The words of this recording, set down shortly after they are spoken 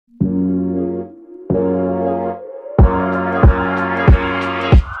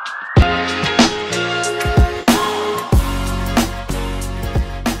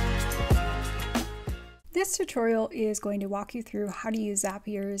tutorial is going to walk you through how to use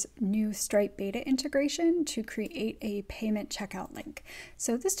Zapier's new Stripe beta integration to create a payment checkout link.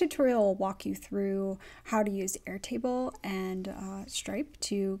 So this tutorial will walk you through how to use Airtable and Stripe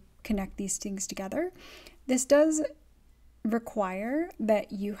to connect these things together. This does require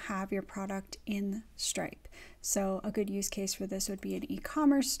that you have your product in Stripe. So a good use case for this would be an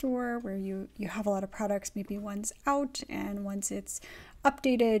e-commerce store where you have a lot of products, maybe one's out, and once it's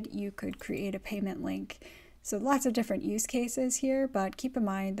updated, you could create a payment link. So lots of different use cases here, but keep in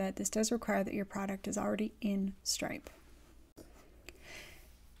mind that this does require that your product is already in Stripe.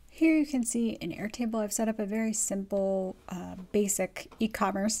 Here you can see in Airtable, I've set up a very simple, basic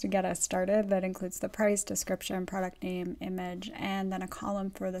e-commerce to get us started that includes the price, description, product name, image, and then a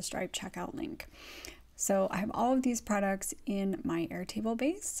column for the Stripe checkout link. So I have all of these products in my Airtable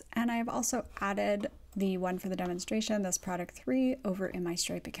base, and I've also added the one for the demonstration, this product 3, over in my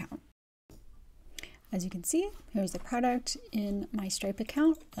Stripe account. As you can see, here's the product in my Stripe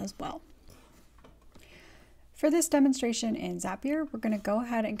account as well. For this demonstration in Zapier, we're going to go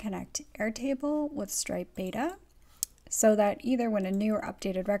ahead and connect Airtable with Stripe Beta so that either when a new or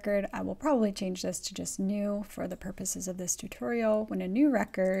updated record, I will probably change this to just new for the purposes of this tutorial. When a new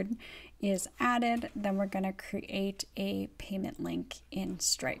record is added, then we're going to create a payment link in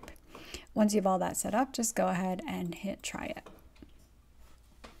Stripe. Once you have all that set up, just go ahead and hit try it.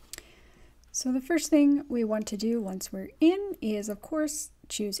 So the first thing we want to do once we're in is, of course,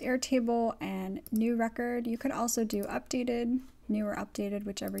 choose Airtable and new record. You could also do updated, new or updated,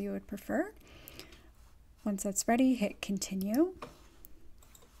 whichever you would prefer. Once that's ready, hit continue.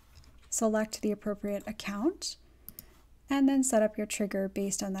 Select the appropriate account and then set up your trigger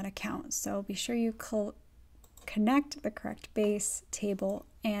based on that account. So be sure you connect the correct base, table,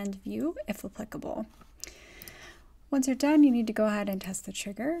 and view if applicable. Once you're done, you need to go ahead and test the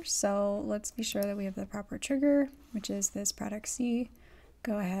trigger. So let's be sure that we have the proper trigger, which is this product C.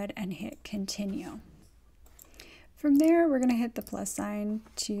 Go ahead and hit continue. From there, we're going to hit the plus sign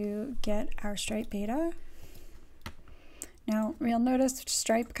to get our Stripe beta. Now, you'll notice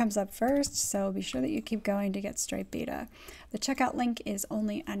Stripe comes up first, so be sure that you keep going to get Stripe beta. The checkout link is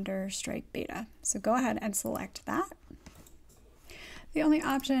only under Stripe beta, so go ahead and select that. The only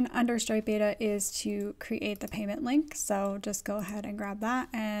option under Stripe beta is to create the payment link, so just go ahead and grab that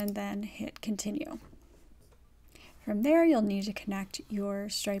and then hit continue. From there, you'll need to connect your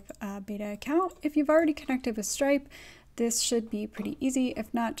Stripe beta account. If you've already connected with Stripe, this should be pretty easy.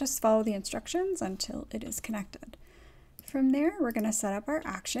 If not, just follow the instructions until it is connected. From there, we're going to set up our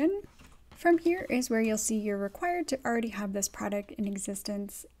action. From here is where you'll see you're required to already have this product in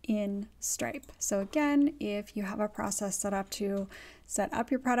existence in Stripe. So again, if you have a process set up to set up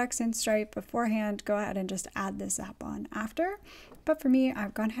your products in Stripe beforehand, go ahead and just add this app on after. But for me,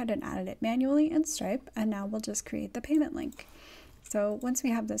 I've gone ahead and added it manually in Stripe, and now we'll just create the payment link. So once we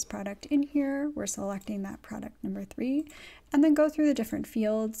have this product in here, we're selecting that product number 3, and then go through the different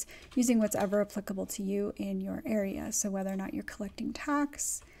fields using what's ever applicable to you in your area. So whether or not you're collecting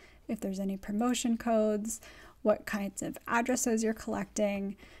tax, if there's any promotion codes, what kinds of addresses you're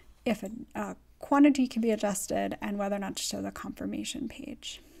collecting, if a quantity can be adjusted, and whether or not to show the confirmation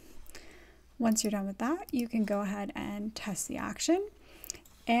page. Once you're done with that, you can go ahead and test the action,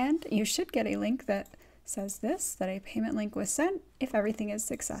 and you should get a link that says that a payment link was sent if everything is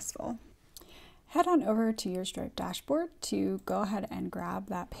successful. Head on over to your Stripe dashboard to go ahead and grab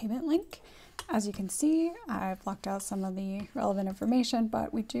that payment link. As you can see, I've blocked out some of the relevant information,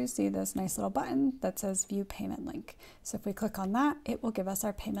 but we do see this nice little button that says View Payment Link. So if we click on that, it will give us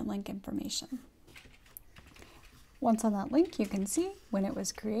our payment link information. Once on that link, you can see when it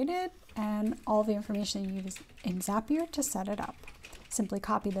was created and all the information you use in Zapier to set it up. Simply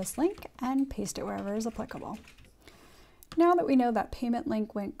copy this link and paste it wherever is applicable. Now that we know that payment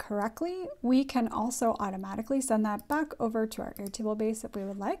link went correctly, we can also automatically send that back over to our Airtable base if we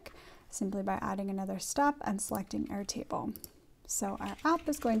would like, simply by adding another step and selecting Airtable. So our app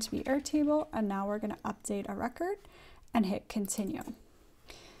is going to be Airtable, and now we're going to update a record and hit continue.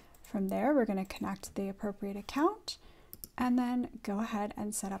 From there, we're going to connect the appropriate account and then go ahead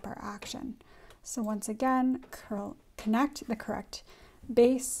and set up our action. So once again, connect the correct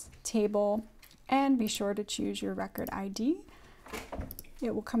base, table, and be sure to choose your record ID.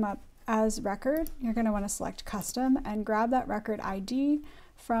 It will come up as record. You're going to want to select custom and grab that record ID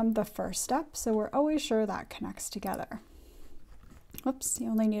from the first step, so we're always sure that connects together. Whoops, you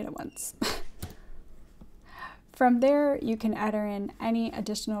only need it once. From there, you can enter in any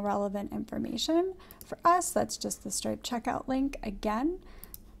additional relevant information. For us, that's just the Stripe checkout link. Again,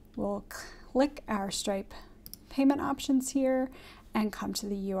 we'll click our Stripe payment options here and come to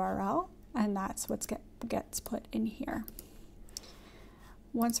the URL. and that's what gets put in here.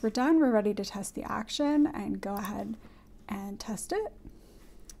 Once we're done, we're ready to test the action and go ahead and test it.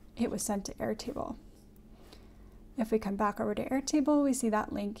 It was sent to Airtable. If we come back over to Airtable, we see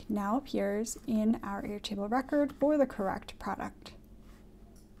that link now appears in our Airtable record for the correct product.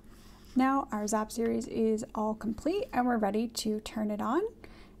 Now our Zap series is all complete and we're ready to turn it on,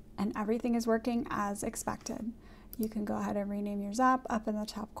 and everything is working as expected. You can go ahead and rename your Zap up in the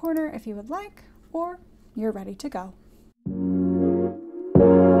top corner if you would like, or you're ready to go.